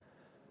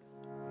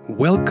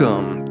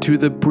Welcome to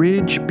the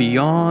Bridge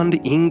Beyond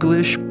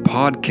English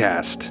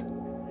podcast.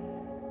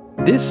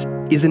 This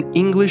is an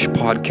English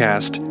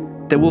podcast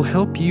that will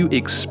help you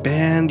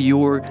expand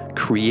your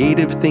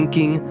creative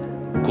thinking,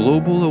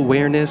 global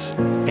awareness,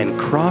 and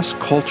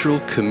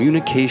cross-cultural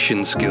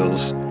communication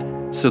skills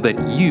so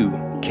that you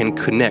can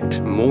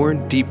connect more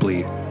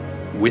deeply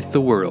with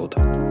the world.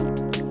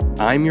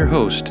 I'm your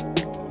host,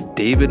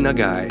 David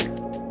Nagai.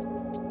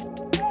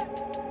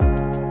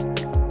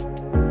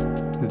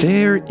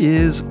 There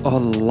is a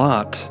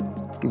lot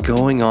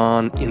going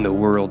on in the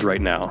world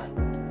right now.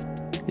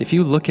 If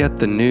you look at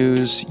the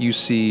news, you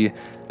see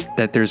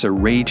that there's a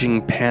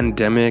raging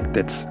pandemic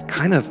that's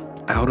kind of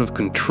out of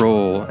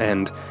control,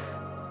 and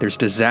there's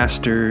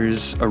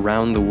disasters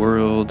around the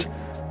world,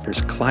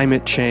 there's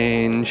climate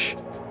change,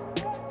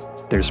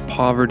 there's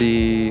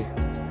poverty,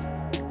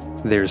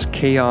 there's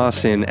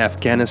chaos in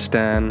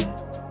Afghanistan.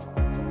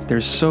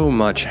 There's so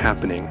much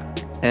happening,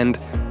 and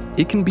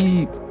it can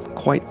be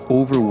quite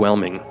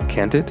overwhelming,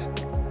 can't it?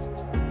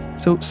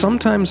 So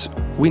sometimes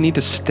we need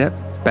to step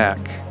back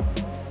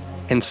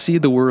and see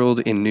the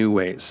world in new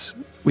ways.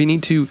 We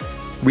need to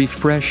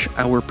refresh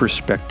our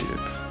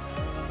perspective.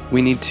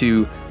 We need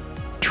to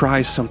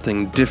try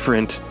something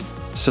different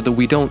so that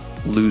we don't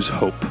lose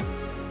hope.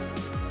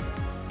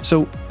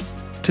 So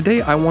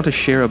today I want to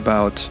share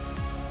about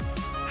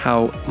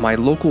how my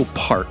local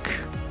park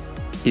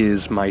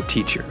is my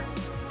teacher.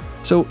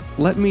 So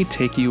let me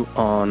take you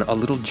on a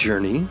little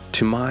journey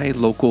to my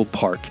local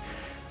park.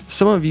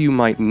 Some of you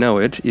might know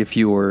it if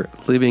you're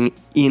living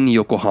in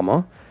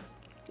Yokohama.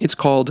 It's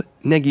called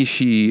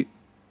Negishi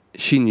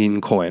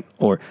Shinrin Koen,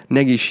 or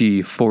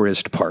Negishi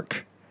Forest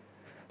Park.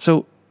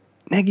 So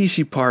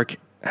Negishi Park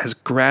has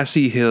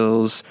grassy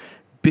hills,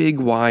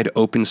 big wide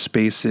open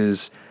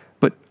spaces,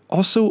 but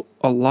also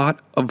a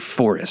lot of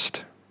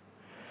forest.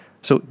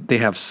 So they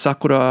have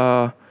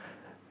sakura,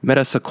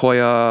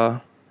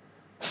 metasequoia,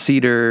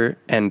 cedar,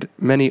 and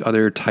many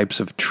other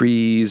types of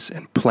trees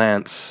and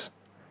plants.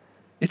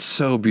 It's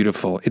so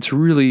beautiful. It's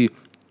really,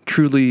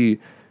 truly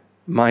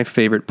my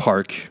favorite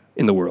park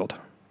in the world.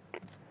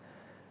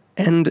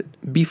 And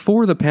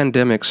before the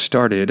pandemic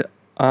started,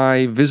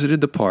 I visited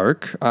the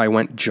park. I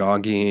went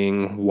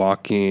jogging,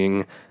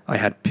 walking. I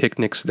had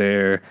picnics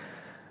there.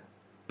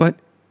 But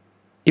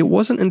it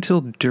wasn't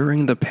until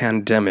during the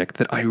pandemic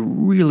that I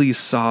really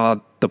saw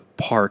the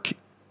park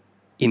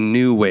in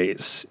new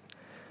ways.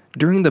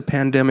 During the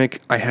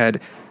pandemic, I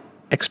had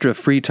extra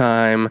free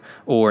time,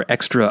 or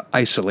extra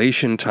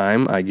isolation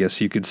time, I guess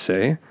you could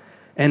say,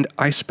 and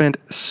I spent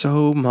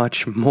so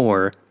much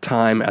more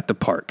time at the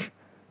park,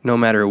 no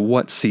matter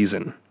what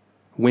season: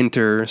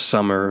 winter,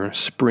 summer,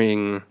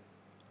 spring,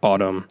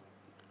 autumn.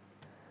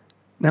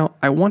 Now,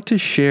 I want to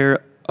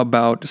share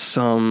about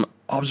some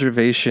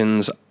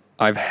observations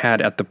I've had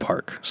at the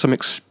park, some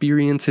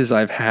experiences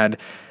I've had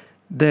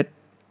that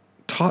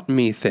taught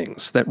me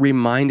things, that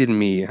reminded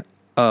me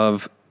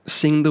of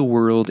seeing the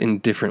world in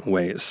different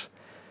ways.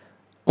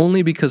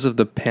 Only because of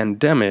the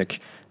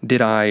pandemic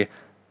did I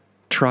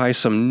try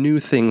some new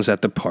things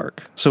at the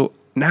park. So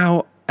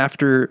now,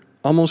 after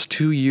almost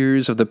 2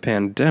 years of the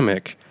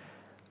pandemic,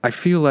 I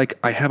feel like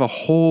I have a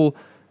whole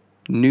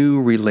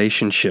new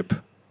relationship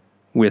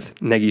with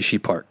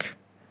Negishi Park.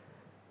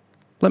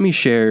 Let me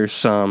share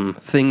some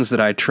things that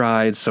I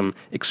tried, some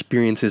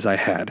experiences I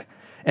had.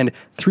 And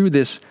through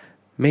this,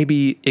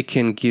 maybe it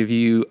can give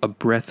you a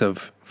breath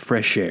of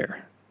fresh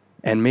air.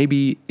 And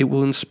maybe it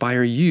will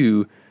inspire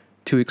you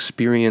to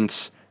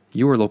experience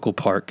your local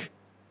park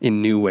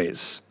in new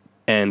ways.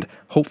 And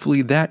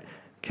hopefully that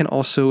can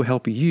also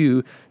help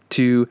you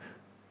to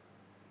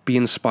be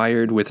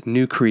inspired with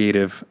new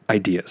creative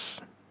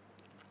ideas.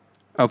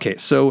 Okay,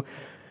 so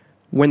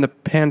when the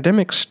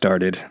pandemic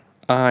started,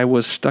 I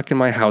was stuck in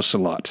my house a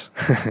lot,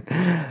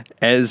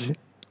 as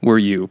were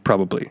you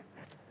probably.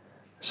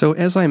 So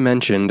as I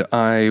mentioned,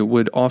 I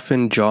would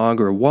often jog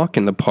or walk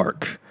in the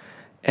park,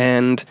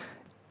 and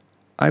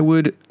I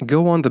would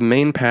go on the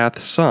main path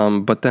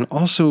some, but then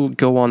also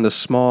go on the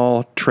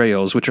small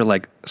trails, which are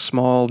like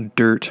small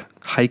dirt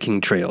hiking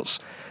trails.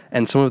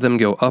 And some of them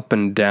go up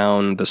and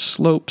down the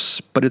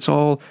slopes, but it's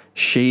all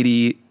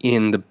shady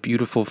in the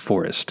beautiful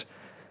forest.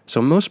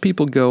 So most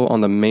people go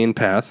on the main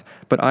path,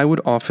 but I would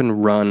often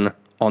run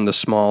on the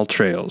small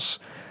trails.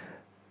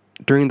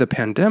 During the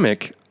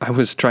pandemic, I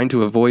was trying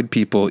to avoid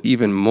people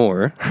even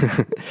more.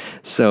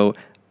 So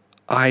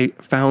I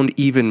found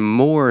even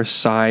more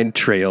side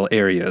trail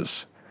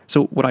areas.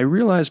 So what I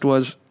realized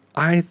was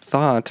I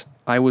thought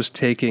I was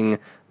taking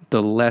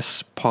the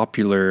less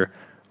popular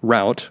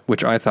route,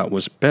 which I thought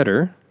was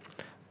better,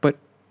 but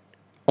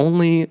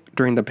only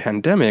during the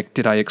pandemic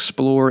did I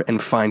explore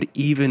and find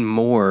even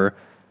more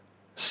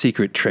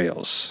secret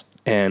trails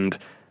and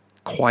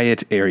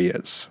quiet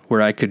areas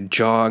where I could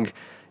jog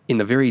in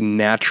the very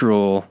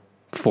natural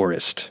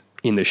forest,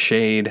 in the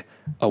shade,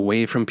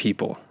 away from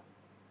people.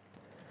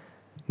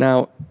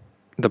 Now,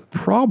 the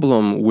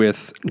problem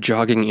with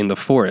jogging in the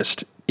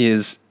forest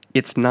is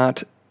it's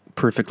not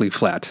perfectly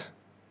flat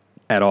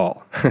at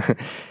all.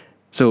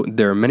 So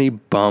there are many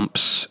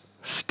bumps,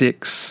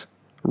 sticks,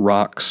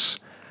 rocks,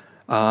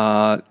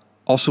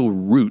 also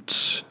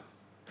roots.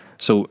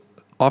 So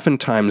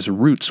oftentimes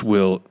roots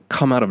will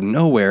come out of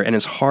nowhere and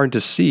it's hard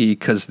to see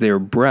because they're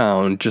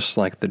brown, just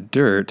like the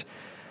dirt,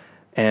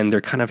 and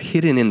they're kind of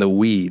hidden in the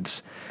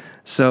weeds.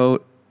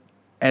 So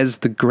as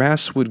the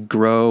grass would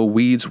grow,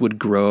 weeds would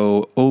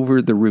grow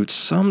over the roots.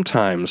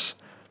 Sometimes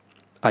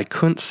I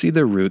couldn't see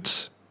the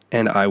roots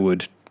and I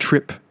would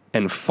trip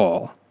and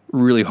fall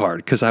really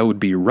hard because I would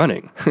be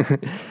running.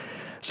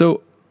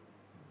 So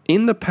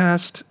in the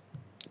past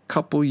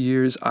couple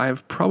years,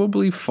 I've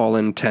probably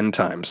fallen 10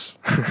 times.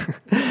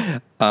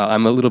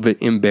 I'm a little bit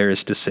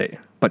embarrassed to say,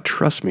 but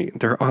trust me,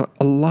 there are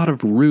a lot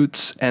of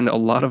roots and a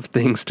lot of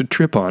things to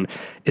trip on,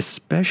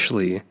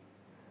 especially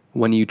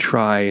when you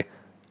try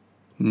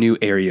new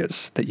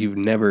areas that you've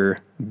never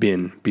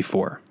been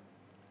before.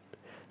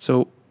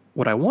 So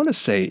what I want to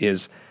say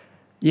is,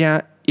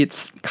 yeah,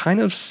 it's kind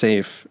of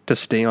safe to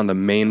stay on the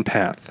main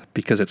path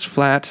because it's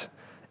flat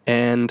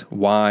and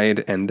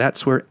wide, and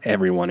that's where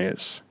everyone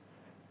is.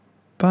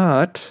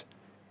 But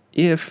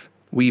if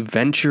we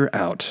venture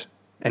out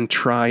and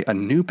try a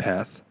new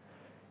path,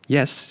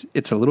 yes,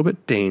 it's a little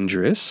bit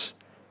dangerous,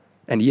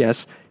 and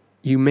yes,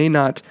 you may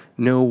not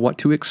know what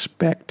to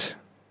expect,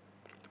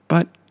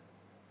 but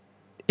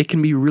it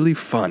can be really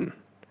fun,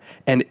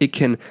 and it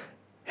can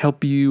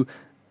help you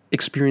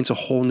experience a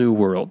whole new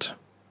world.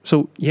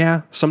 So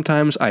yeah,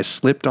 sometimes I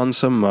slipped on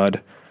some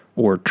mud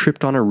or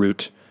tripped on a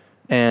root,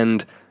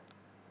 and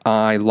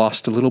I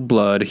lost a little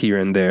blood here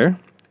and there,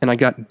 and I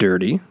got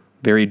dirty,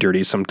 very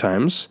dirty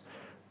sometimes,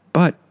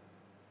 but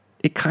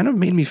it kind of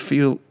made me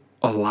feel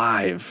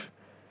alive.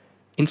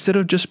 Instead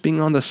of just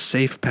being on the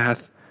safe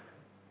path,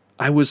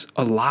 I was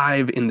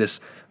alive in this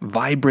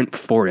vibrant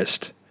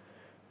forest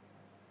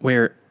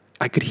where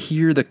I could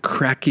hear the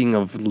cracking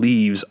of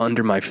leaves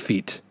under my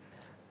feet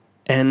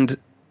and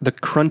the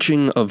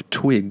crunching of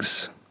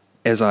twigs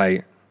as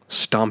I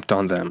stomped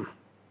on them,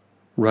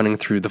 running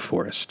through the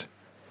forest.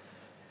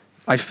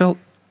 I felt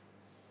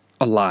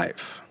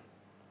alive,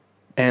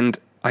 and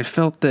I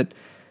felt that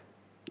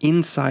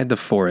inside the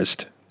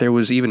forest there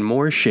was even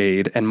more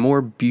shade and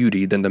more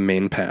beauty than the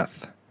main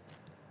path.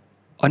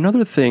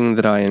 Another thing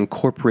that I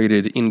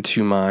incorporated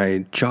into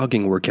my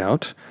jogging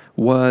workout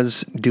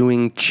was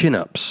doing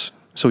chin-ups.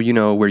 So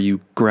where you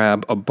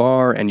grab a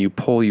bar and you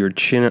pull your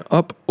chin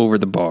up over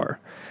the bar.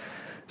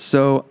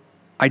 So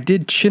I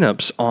did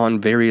chin-ups on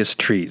various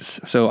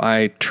trees. So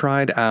I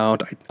tried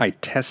out, I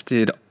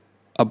tested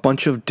a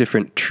bunch of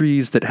different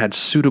trees that had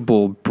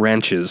suitable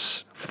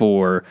branches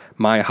for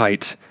my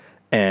height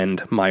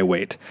and my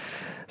weight.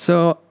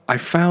 So I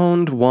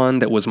found one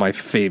that was my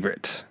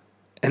favorite.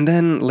 And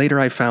then later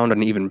I found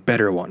an even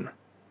better one.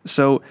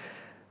 So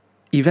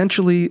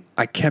eventually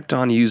I kept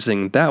on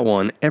using that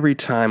one. Every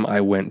time I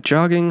went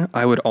jogging,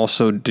 I would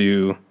also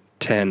do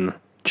 10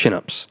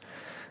 chin-ups.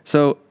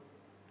 So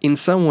in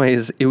some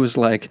ways, it was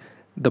like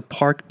the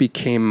park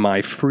became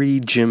my free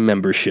gym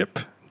membership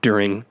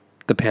during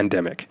the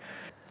pandemic.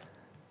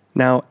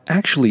 Now,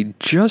 actually,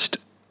 just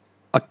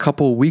a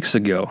couple weeks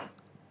ago,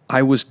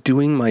 I was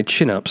doing my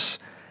chin-ups,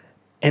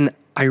 and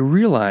I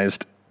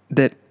realized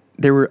that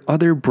there were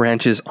other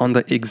branches on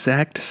the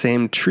exact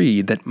same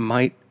tree that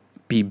might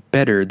be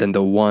better than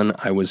the one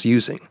I was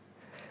using.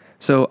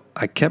 So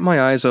I kept my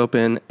eyes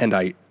open, and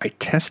I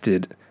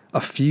tested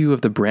a few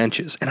of the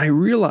branches, and I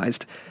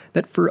realized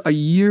that for a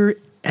year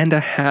and a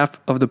half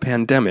of the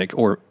pandemic,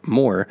 or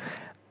more,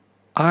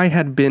 I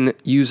had been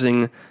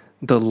using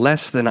the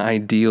less than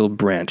ideal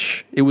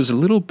branch. It was a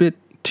little bit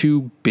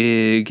too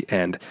big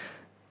and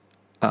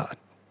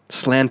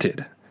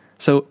slanted.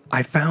 So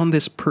I found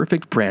this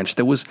perfect branch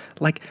that was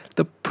like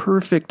the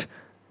perfect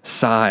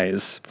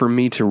size for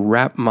me to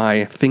wrap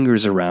my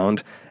fingers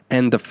around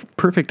and the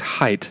perfect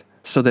height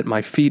so that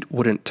my feet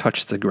wouldn't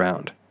touch the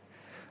ground.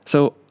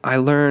 So I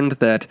learned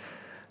that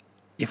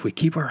if we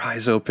keep our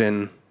eyes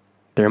open,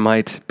 there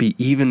might be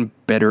even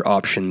better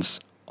options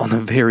on the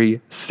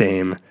very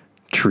same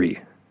tree.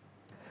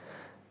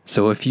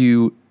 So if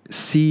you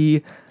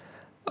see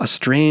a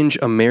strange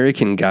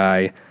American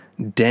guy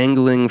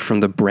dangling from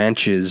the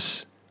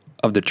branches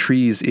of the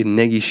trees in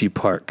Negishi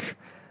Park,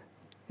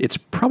 it's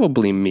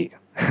probably me.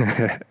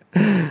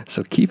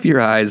 So keep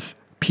your eyes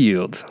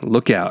peeled.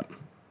 Look out.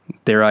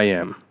 There I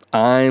am.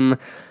 I'm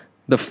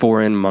the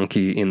foreign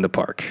monkey in the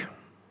park.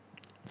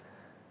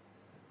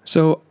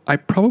 So I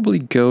probably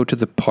go to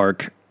the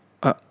park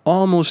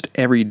almost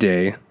every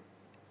day,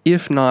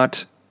 if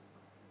not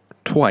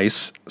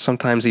twice,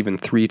 sometimes even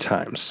 3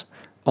 times,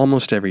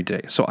 almost every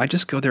day. So I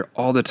just go there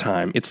all the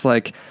time. It's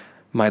like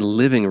my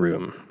living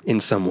room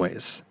in some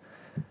ways.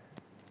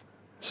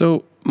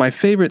 So my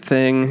favorite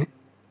thing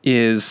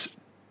is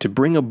to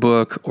bring a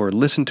book or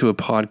listen to a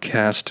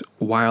podcast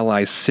while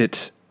I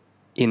sit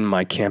in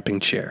my camping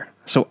chair.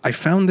 So I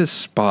found this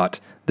spot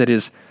that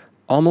is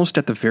almost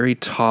at the very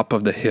top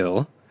of the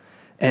hill,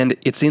 and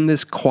it's in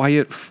this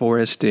quiet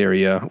forest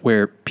area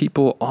where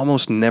people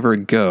almost never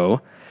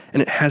go,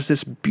 and it has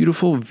this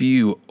beautiful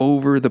view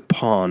over the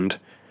pond,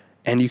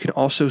 and you can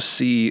also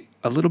see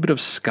a little bit of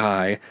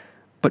sky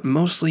but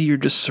mostly you're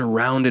just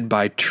surrounded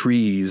by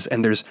trees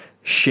and there's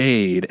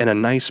shade and a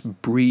nice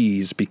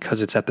breeze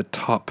because it's at the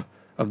top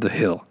of the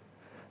hill.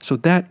 So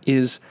that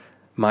is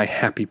my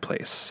happy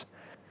place.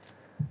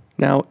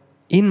 Now,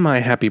 in my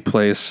happy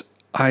place,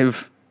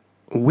 I've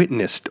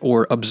witnessed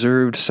or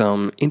observed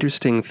some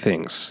interesting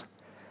things.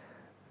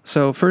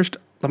 So first,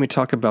 let me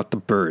talk about the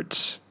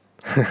birds.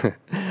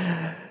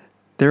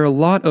 There are a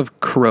lot of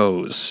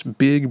crows,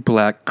 big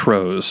black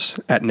crows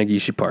at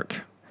Negishi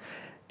Park.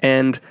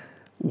 And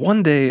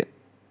one day,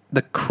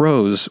 the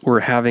crows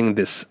were having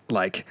this,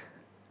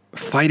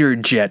 fighter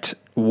jet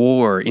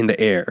war in the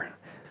air.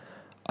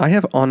 I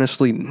have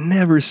honestly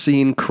never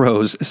seen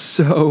crows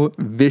so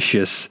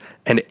vicious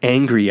and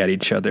angry at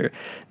each other.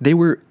 They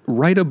were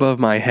right above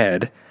my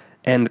head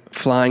and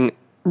flying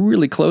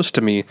really close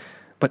to me,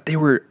 but they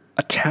were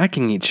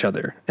attacking each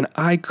other, and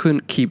I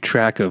couldn't keep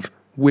track of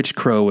which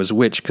crow was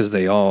which because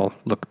they all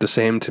looked the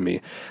same to me.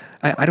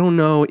 I don't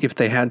know if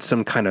they had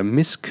some kind of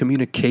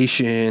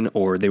miscommunication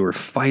or they were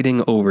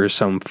fighting over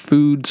some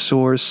food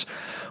source,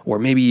 or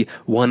maybe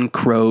one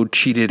crow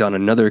cheated on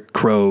another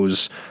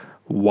crow's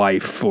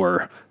wife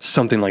or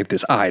something like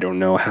this. I don't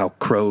know how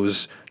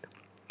crows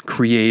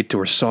create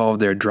or solve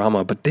their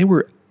drama, but they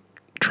were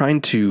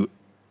trying to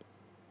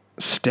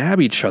stab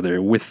each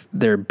other with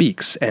their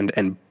beaks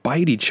and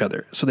bite each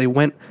other. So they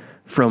went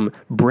from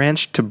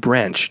branch to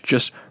branch,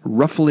 just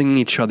ruffling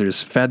each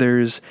other's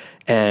feathers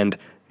and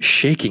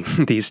shaking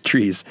these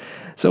trees.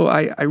 So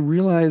I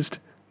realized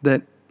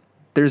that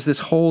there's this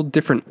whole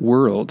different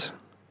world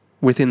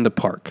within the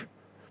park.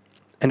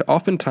 And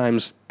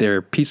oftentimes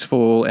they're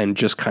peaceful and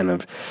just kind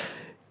of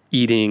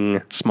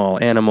eating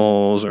small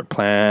animals or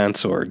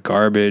plants or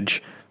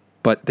garbage.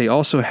 But they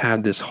also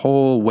have this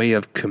whole way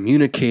of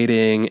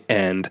communicating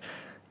and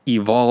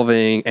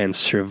evolving and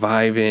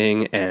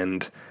surviving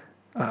and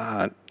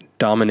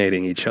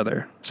dominating each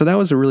other. So that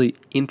was a really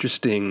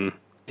interesting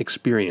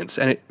experience,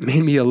 and it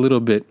made me a little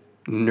bit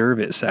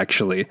nervous,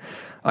 actually.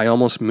 I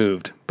almost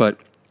moved, but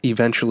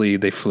eventually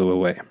they flew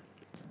away.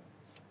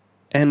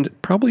 And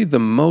probably the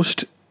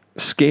most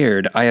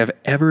scared I have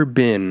ever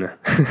been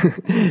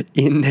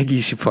in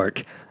Negishi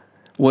Park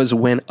was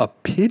when a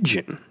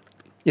pigeon,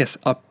 yes,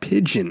 a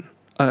pigeon,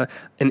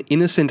 an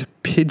innocent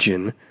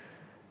pigeon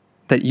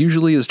that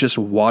usually is just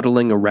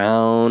waddling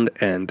around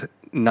and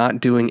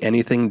not doing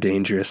anything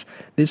dangerous,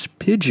 this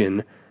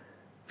pigeon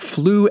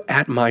flew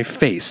at my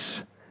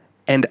face,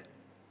 and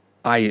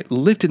I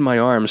lifted my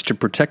arms to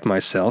protect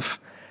myself,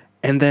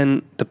 and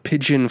then the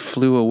pigeon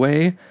flew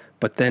away,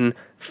 but then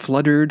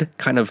fluttered,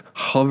 kind of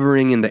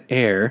hovering in the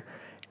air,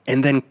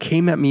 and then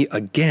came at me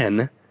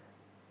again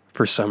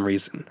for some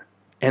reason.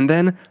 And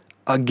then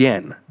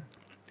again.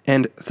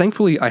 And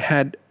thankfully, I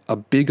had a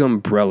big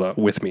umbrella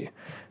with me.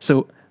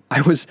 So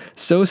I was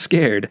so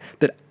scared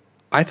that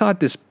I thought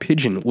this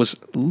pigeon was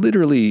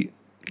literally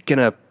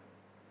gonna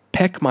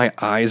peck my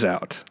eyes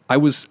out. I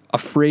was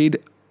afraid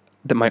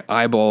that my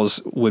eyeballs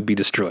would be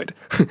destroyed.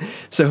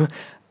 So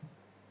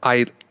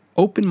I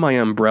opened my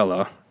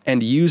umbrella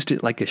and used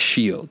it like a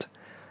shield.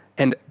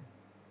 And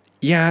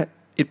yeah,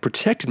 it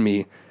protected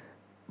me,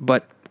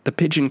 but the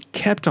pigeon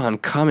kept on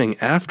coming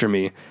after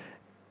me.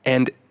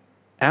 And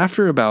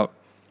after about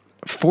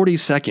 40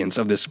 seconds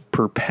of this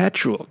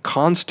perpetual,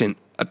 constant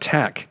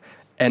attack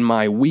and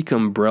my weak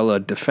umbrella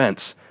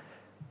defense,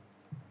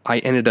 I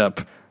ended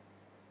up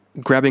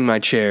grabbing my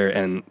chair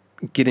and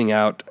getting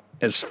out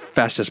as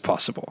fast as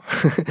possible.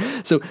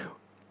 So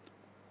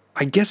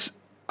I guess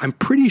I'm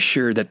pretty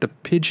sure that the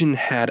pigeon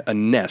had a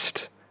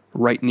nest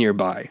right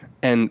nearby,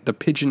 and the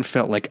pigeon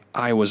felt like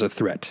I was a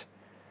threat.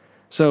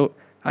 So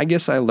I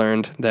guess I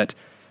learned that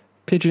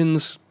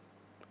pigeons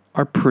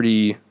are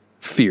pretty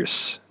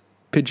fierce.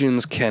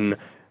 Pigeons can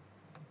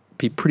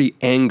be pretty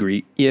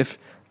angry if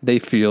they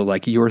feel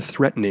like you're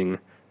threatening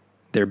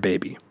their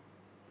baby.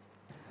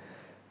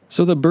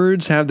 So the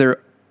birds have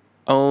their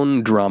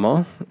own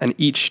drama, and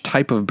each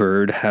type of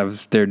bird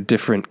have their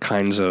different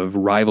kinds of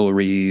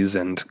rivalries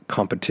and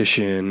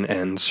competition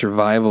and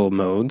survival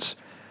modes.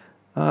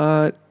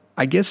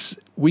 I guess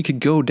we could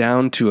go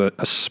down to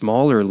a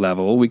smaller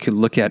level. We could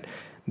look at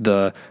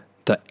the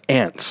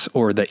ants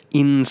or the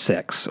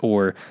insects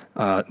or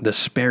the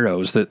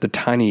sparrows, the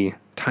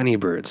tiny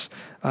birds.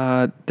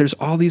 There's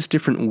all these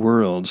different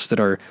worlds that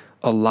are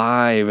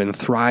alive and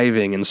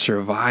thriving and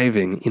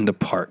surviving in the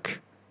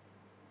park,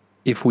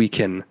 if we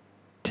can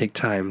take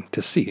time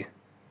to see.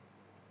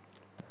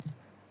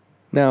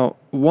 Now,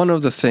 one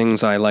of the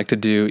things I like to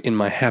do in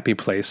my happy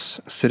place,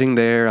 sitting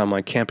there on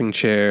my camping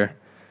chair,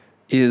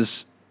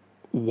 is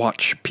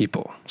watch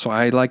people. So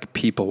I like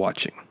people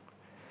watching.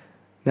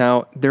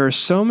 Now, there are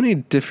so many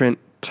different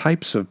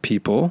types of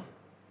people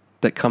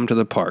that come to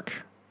the park.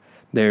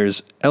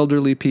 There's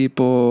elderly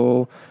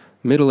people,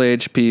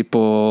 middle-aged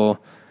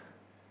people,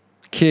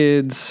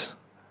 kids,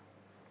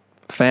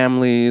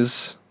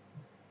 families,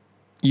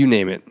 you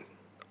name it.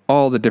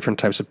 All the different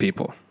types of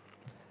people.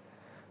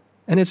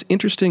 And it's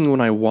interesting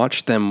when I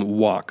watch them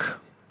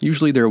walk.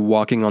 Usually they're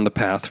walking on the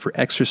path for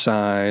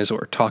exercise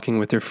or talking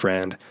with their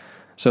friend.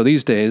 So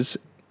these days,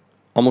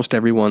 almost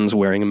everyone's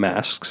wearing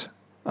masks,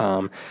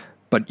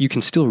 but you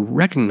can still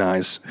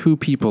recognize who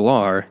people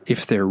are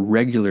if they're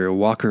regular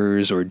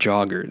walkers or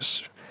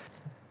joggers.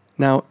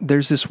 Now,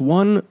 there's this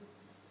one,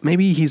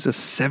 maybe he's a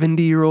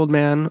 70-year-old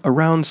man,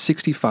 around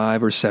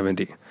 65 or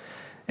 70,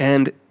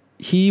 and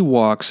he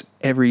walks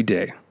every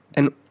day.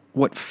 And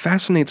what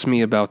fascinates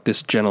me about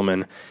this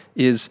gentleman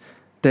is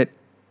that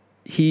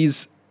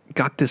he's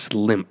got this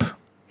limp.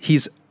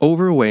 He's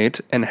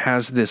overweight and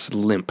has this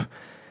limp.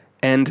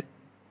 And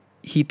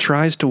he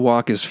tries to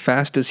walk as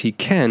fast as he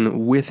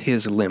can with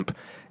his limp.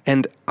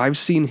 And I've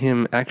seen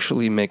him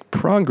actually make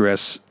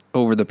progress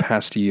over the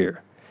past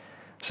year.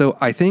 So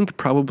I think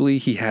probably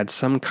he had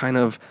some kind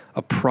of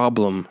a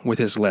problem with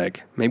his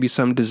leg. Maybe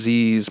some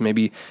disease,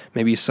 maybe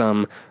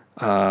some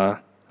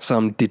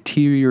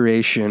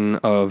deterioration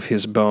of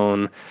his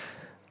bone.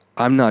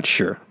 I'm not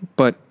sure.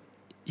 But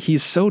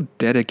he's so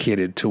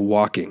dedicated to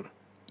walking,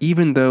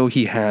 even though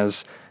he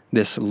has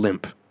this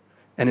limp.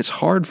 And it's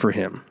hard for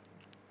him.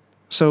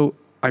 So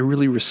I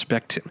really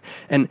respect him.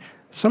 And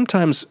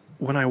sometimes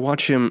when I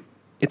watch him,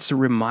 it's a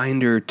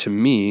reminder to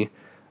me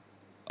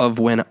of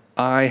when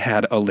I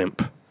had a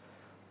limp.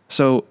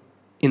 So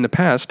in the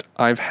past,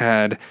 I've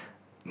had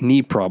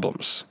knee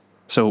problems.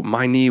 So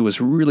my knee was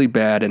really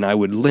bad and I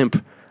would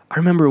limp. I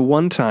remember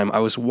one time I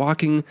was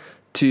walking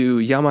to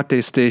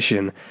Yamate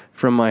Station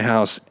from my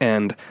house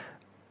and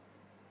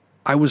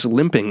I was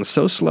limping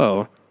so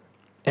slow,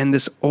 and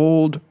this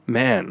old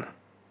man,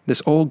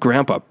 this old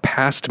grandpa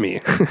passed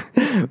me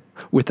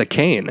with a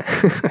cane.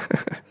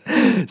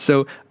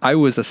 So I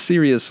was a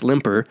serious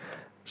limper.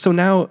 So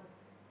now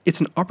it's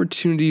an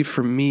opportunity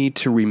for me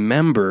to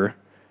remember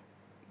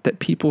that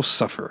people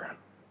suffer.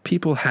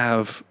 People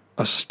have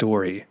a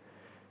story.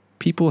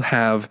 People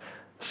have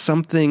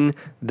something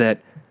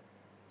that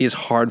is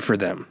hard for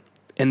them,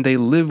 and they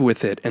live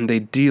with it, and they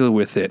deal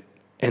with it,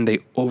 and they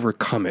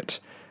overcome it.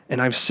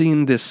 And I've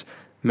seen this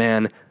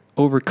man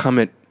overcome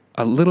it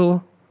a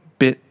little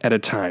bit at a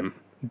time,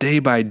 day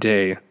by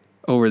day,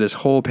 over this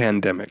whole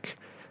pandemic.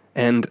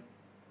 And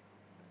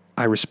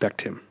I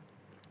respect him.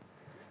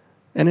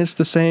 And it's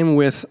the same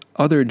with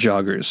other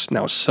joggers.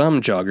 Now,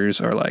 some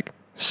joggers are like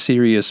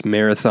serious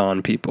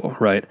marathon people,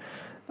 right?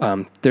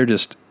 They're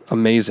just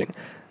amazing.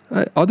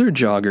 Other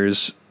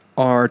joggers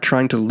are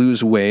trying to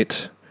lose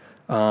weight,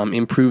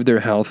 improve their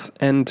health,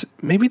 and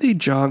maybe they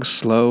jog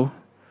slow.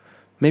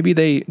 Maybe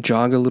they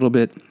jog a little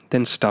bit,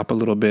 then stop a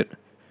little bit.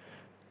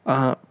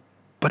 But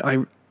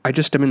I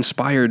just am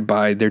inspired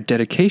by their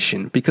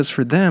dedication, because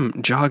for them,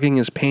 jogging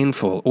is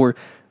painful or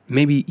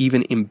maybe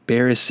even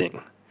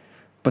embarrassing,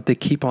 but they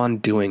keep on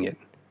doing it.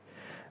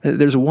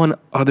 There's one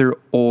other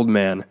old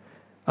man.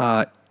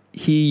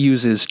 He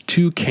uses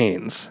 2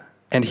 canes,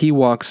 and he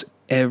walks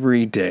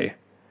every day.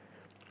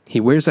 He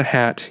wears a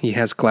hat, he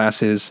has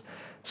glasses.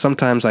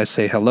 Sometimes I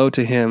say hello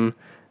to him,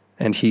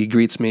 and he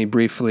greets me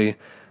briefly.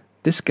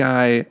 This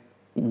guy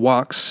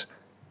walks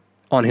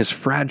on his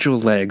fragile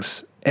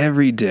legs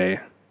every day,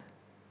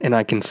 and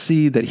I can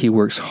see that he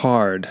works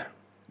hard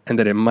and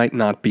that it might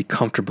not be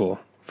comfortable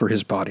for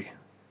his body.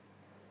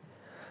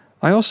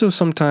 I also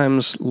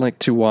sometimes like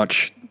to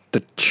watch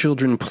the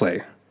children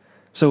play.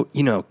 So,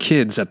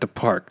 kids at the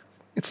park,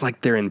 it's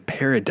like they're in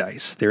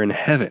paradise, they're in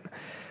heaven.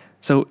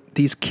 So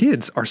these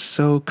kids are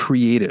so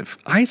creative.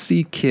 I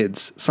see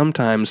kids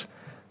sometimes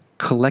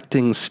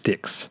collecting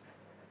sticks.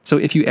 So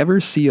if you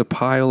ever see a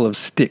pile of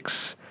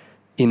sticks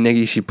in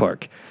Negishi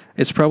Park,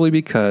 it's probably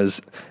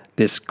because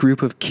this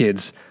group of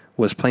kids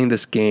was playing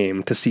this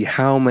game to see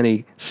how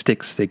many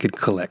sticks they could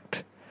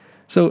collect.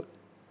 So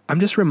I'm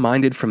just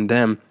reminded from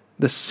them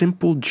the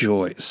simple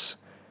joys,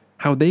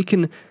 how they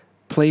can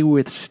play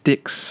with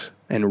sticks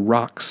and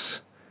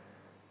rocks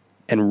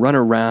and run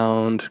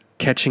around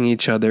catching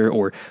each other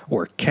or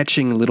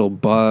catching little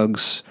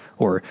bugs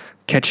or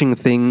catching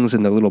things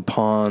in the little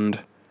pond.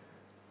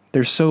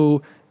 They're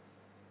so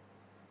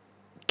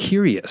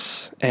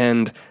curious,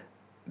 and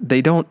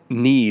they don't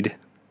need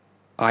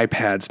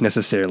iPads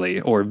necessarily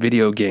or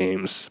video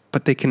games,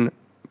 but they can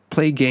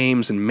play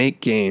games and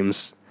make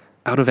games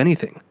out of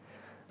anything.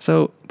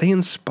 So they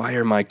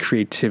inspire my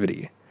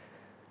creativity.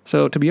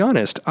 So to be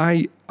honest,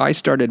 I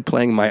started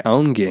playing my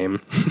own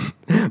game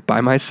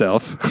by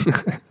myself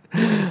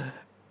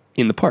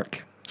in the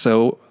park.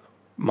 So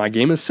my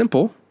game is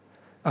simple.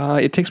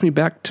 It takes me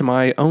back to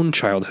my own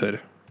childhood.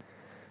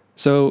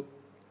 So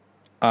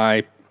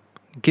I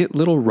get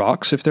little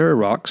rocks if there are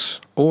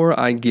rocks, or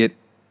I get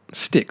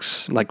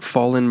sticks like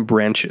fallen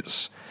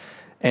branches,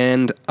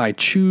 and I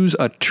choose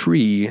a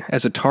tree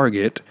as a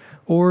target,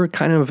 or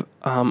kind of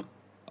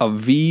a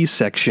V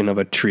section of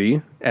a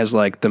tree as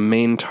like the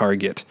main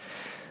target.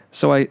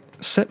 So I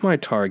set my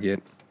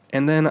target,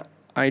 and then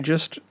I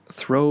just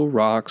throw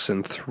rocks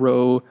and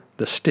throw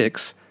the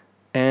sticks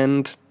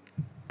and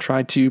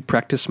try to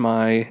practice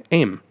my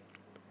aim.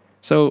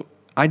 So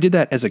I did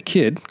that as a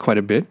kid quite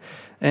a bit,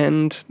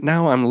 and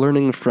now I'm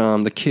learning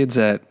from the kids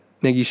at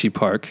Negishi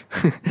Park,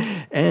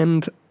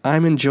 and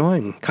I'm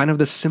enjoying kind of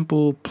the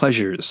simple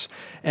pleasures.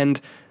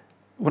 And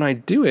when I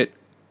do it,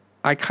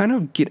 I kind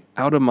of get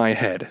out of my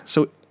head.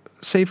 So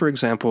say, for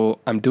example,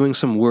 I'm doing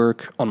some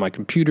work on my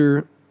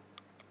computer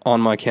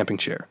on my camping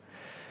chair.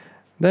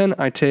 Then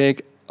I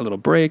take a little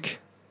break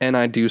and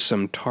I do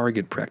some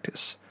target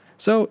practice.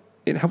 So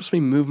it helps me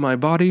move my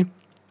body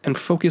and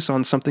focus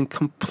on something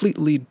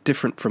completely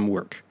different from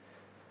work.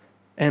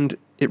 And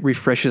it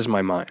refreshes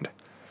my mind.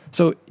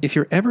 So if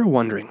you're ever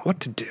wondering what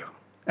to do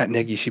at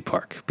Negishi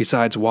Park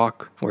besides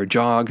walk or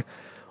jog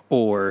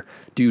or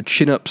do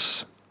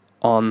chin-ups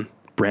on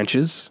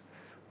branches,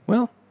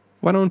 well,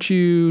 why don't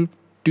you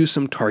do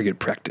some target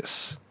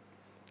practice?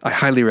 I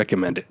highly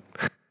recommend it.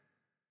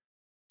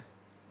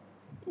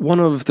 One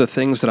of the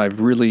things that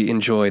I've really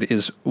enjoyed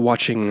is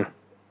watching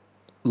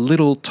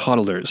little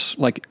toddlers,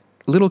 like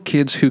little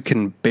kids who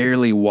can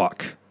barely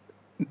walk.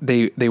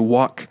 They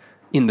walk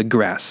in the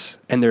grass,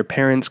 and their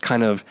parents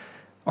kind of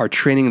are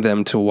training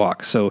them to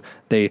walk. So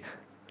they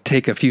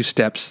take a few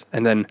steps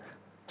and then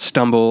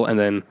stumble and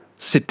then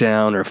sit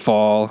down or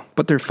fall,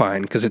 but they're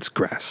fine because it's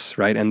grass,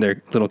 right? And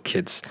they're little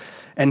kids.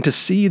 And to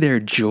see their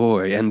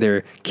joy and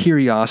their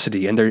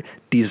curiosity and their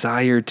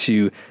desire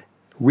to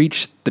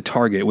reach the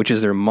target, which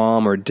is their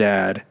mom or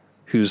dad,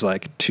 who's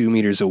like 2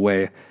 meters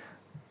away,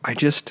 I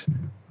just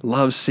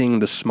love seeing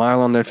the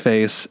smile on their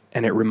face,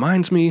 and it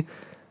reminds me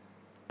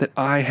that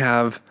I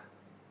have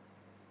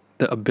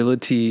the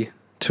ability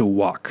to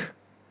walk.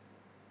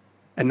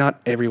 And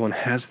not everyone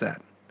has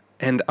that.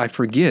 And I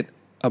forget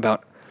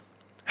about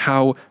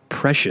how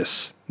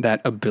precious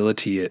that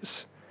ability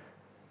is.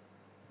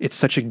 It's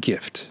such a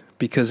gift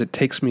because it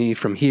takes me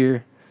from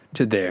here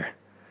to there.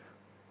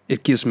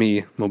 It gives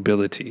me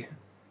mobility.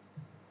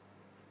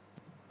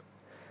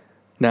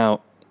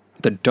 Now,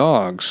 the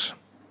dogs,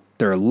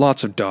 there are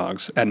lots of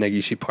dogs at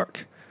Negishi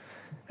Park.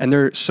 And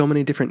there are so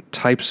many different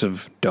types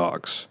of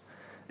dogs.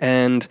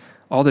 And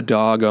all the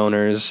dog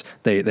owners,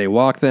 they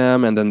walk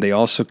them, and then they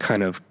also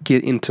kind of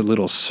get into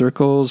little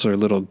circles or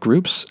little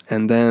groups,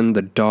 and then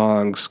the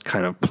dogs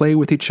kind of play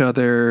with each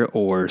other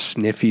or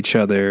sniff each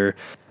other.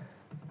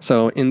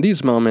 So in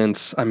these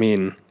moments, I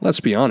mean,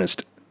 let's be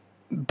honest,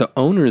 the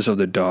owners of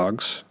the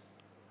dogs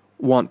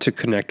want to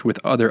connect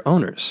with other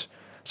owners.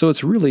 So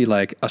it's really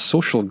like a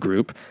social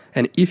group,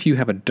 and if you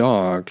have a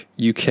dog,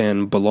 you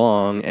can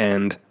belong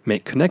and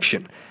make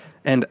connection.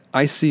 And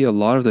I see a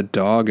lot of the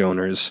dog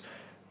owners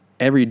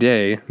every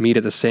day meet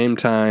at the same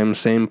time,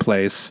 same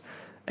place,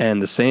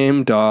 and the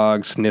same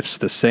dog sniffs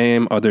the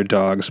same other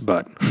dog's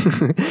butt.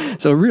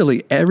 So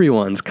really,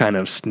 everyone's kind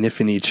of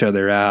sniffing each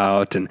other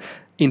out and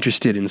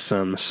interested in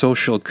some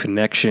social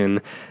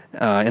connection.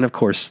 And of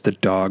course, the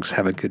dogs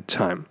have a good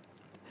time.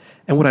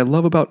 And what I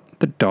love about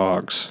the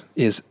dogs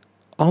is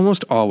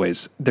almost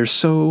always they're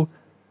so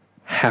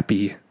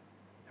happy,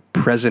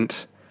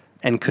 present,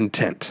 and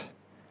content.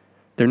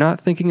 They're not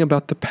thinking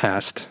about the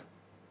past.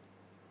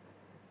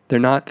 They're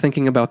not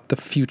thinking about the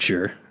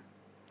future.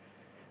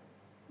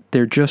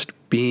 They're just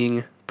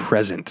being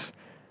present.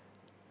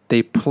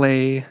 They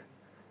play,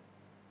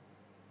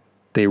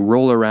 they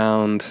roll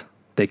around,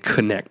 they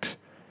connect.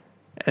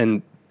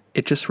 And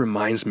it just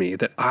reminds me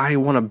that I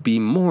want to be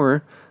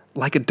more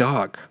like a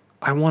dog.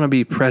 I want to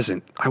be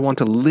present. I want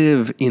to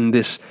live in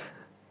this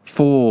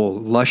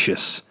full,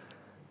 luscious,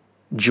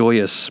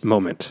 joyous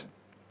moment.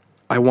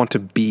 I want to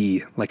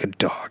be like a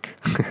dog.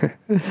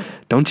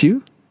 Don't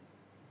you?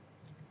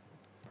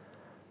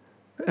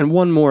 And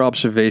one more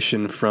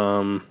observation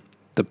from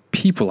the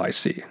people I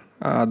see.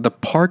 The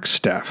park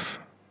staff.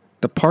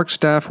 The park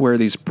staff wear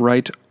these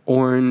bright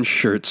orange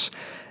shirts,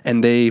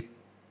 and they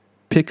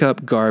pick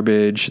up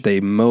garbage, they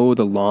mow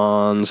the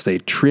lawns, they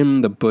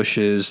trim the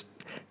bushes.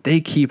 They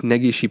keep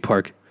Negishi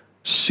Park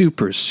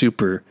super,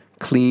 super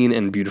clean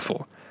and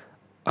beautiful.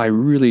 I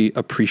really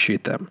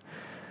appreciate them.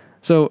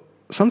 So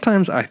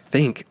sometimes I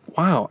think,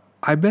 wow,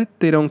 I bet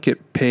they don't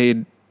get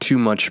paid too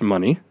much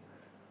money.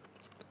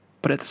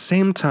 But at the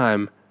same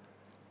time,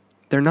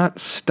 they're not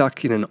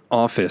stuck in an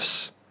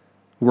office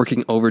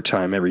working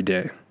overtime every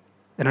day.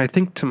 And I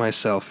think to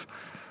myself,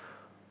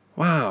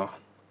 wow,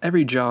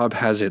 every job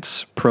has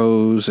its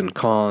pros and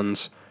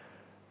cons.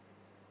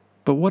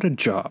 But what a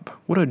job.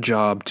 What a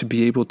job to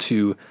be able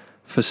to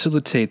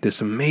facilitate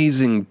this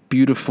amazing,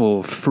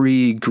 beautiful,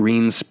 free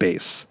green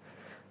space.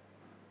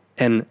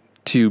 And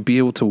to be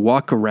able to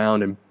walk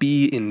around and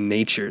be in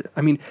nature.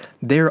 I mean,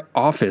 their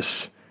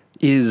office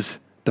is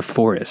the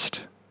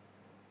forest.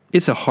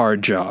 It's a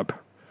hard job.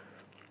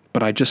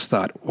 But I just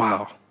thought,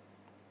 wow,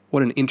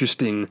 what an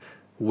interesting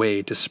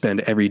way to spend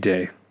every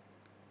day.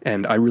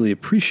 And I really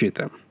appreciate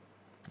them.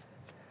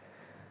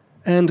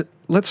 And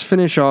let's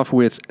finish off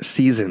with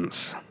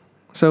seasons.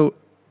 So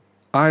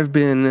I've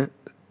been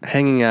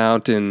hanging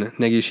out in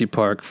Negishi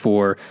Park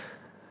for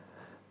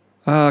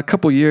a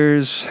couple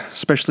years,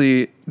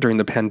 especially during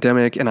the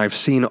pandemic, and I've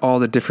seen all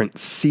the different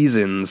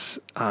seasons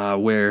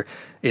where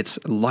it's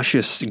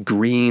luscious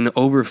green,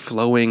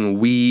 overflowing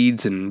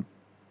weeds and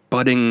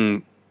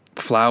budding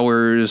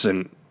flowers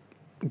and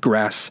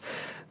grass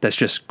that's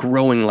just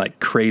growing like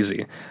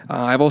crazy.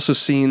 I've also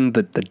seen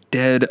the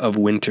dead of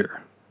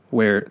winter,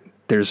 where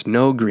there's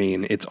no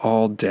green, it's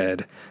all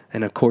dead.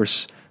 And of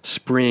course,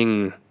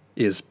 spring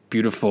is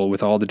beautiful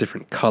with all the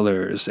different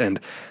colors, and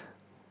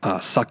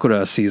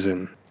sakura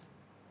season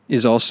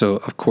is also,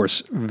 of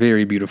course,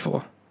 very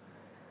beautiful.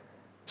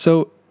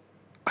 So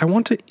I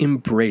want to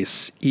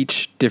embrace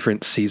each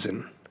different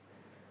season.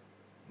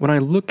 When I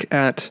look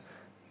at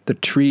the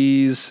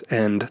trees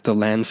and the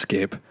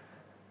landscape,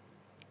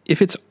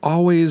 if it's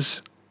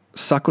always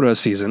sakura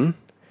season,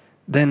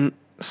 then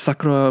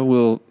sakura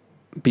will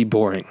be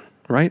boring,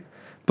 right?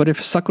 But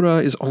if sakura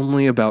is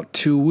only about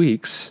 2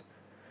 weeks,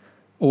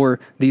 or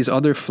these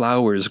other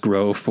flowers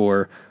grow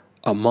for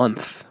a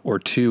month or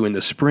 2 in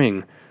the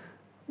spring,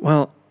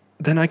 well,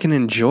 then I can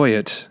enjoy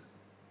it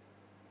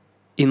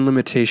in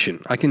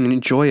limitation. I can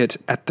enjoy it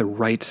at the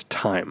right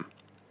time.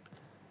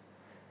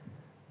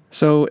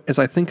 So as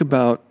I think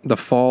about the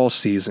fall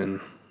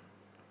season,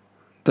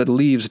 the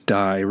leaves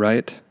die,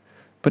 right?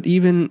 But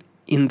even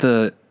in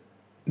the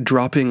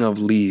dropping of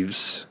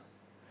leaves,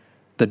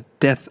 the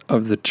death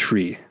of the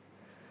tree,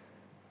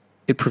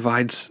 it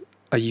provides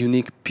a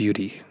unique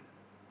beauty.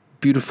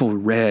 Beautiful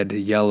red,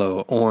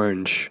 yellow,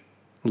 orange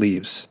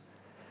leaves.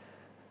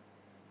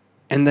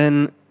 And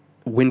then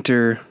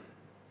winter,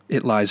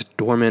 it lies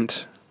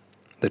dormant,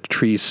 the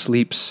tree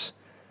sleeps,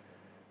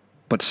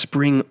 but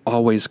spring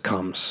always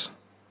comes.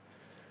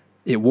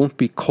 It won't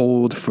be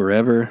cold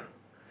forever,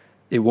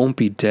 it won't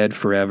be dead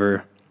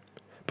forever,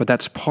 but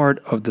that's part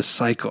of the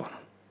cycle.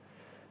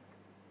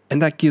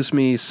 And that gives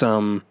me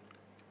some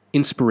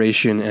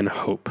inspiration and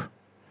hope.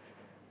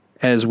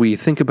 As we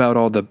think about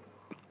all the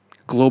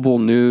global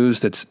news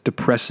that's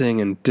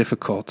depressing and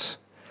difficult,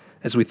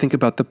 as we think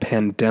about the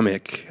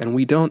pandemic, and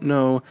we don't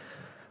know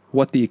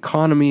what the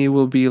economy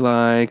will be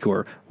like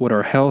or what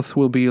our health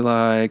will be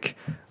like,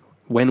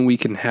 when we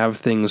can have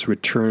things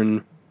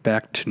return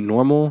back to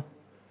normal.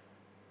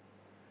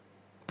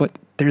 But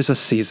there's a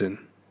season.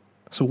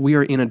 So we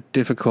are in a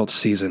difficult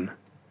season.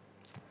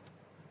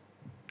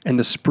 And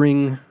the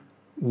spring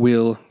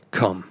will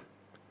come.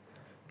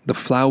 The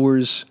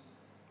flowers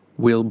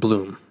will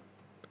bloom.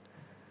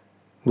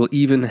 We'll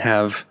even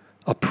have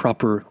a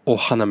proper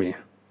ohanami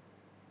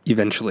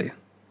eventually.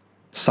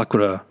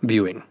 Sakura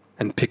viewing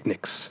and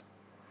picnics.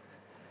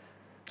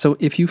 So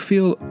if you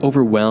feel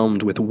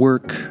overwhelmed with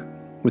work,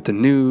 with the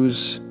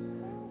news,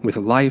 with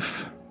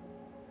life,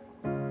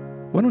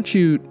 why don't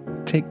you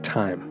take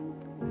time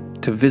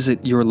to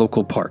visit your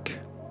local park?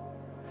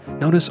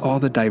 Notice all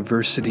the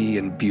diversity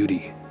and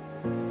beauty.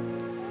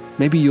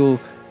 Maybe you'll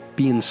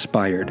be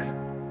inspired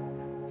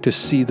to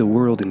see the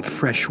world in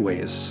fresh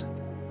ways.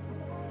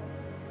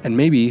 And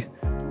maybe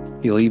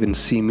you'll even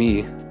see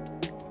me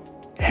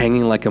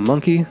hanging like a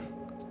monkey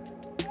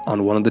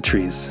on one of the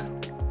trees.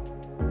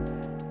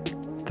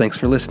 Thanks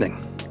for listening.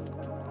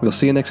 We'll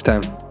see you next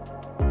time.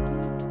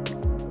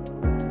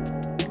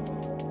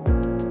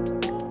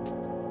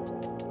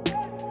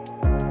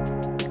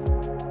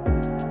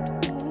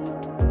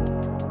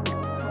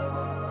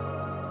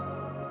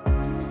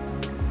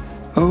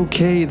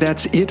 Okay,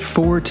 that's it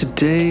for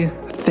today.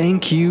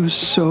 Thank you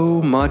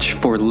so much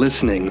for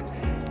listening.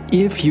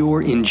 If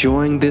you're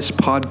enjoying this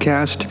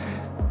podcast,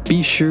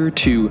 be sure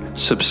to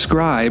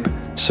subscribe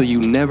so you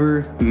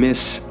never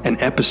miss an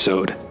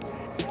episode.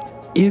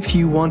 If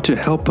you want to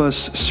help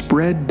us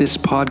spread this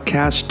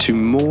podcast to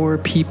more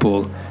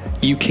people,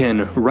 you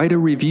can write a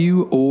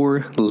review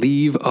or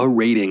leave a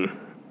rating.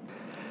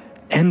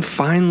 And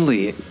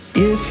finally,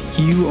 if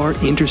you are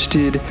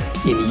interested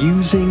in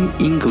using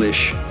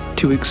English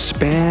to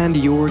expand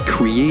your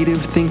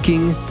creative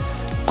thinking,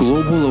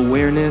 global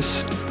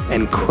awareness,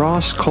 and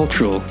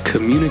cross-cultural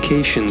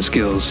communication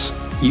skills,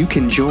 you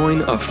can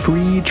join a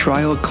free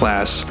trial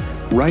class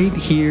right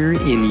here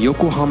in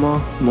Yokohama,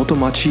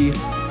 Motomachi,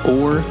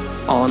 or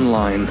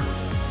online.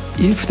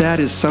 If that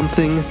is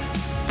something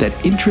that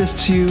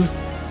interests you,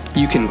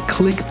 you can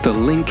click the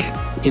link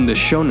in the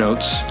show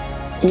notes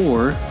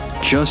or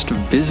just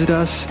visit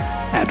us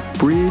at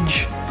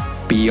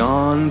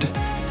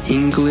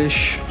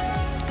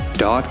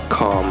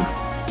bridgebeyondenglish.com.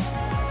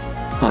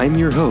 I'm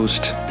your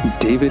host,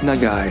 David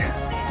Nagai.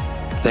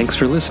 Thanks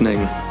for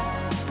listening.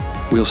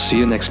 We'll see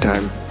you next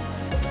time.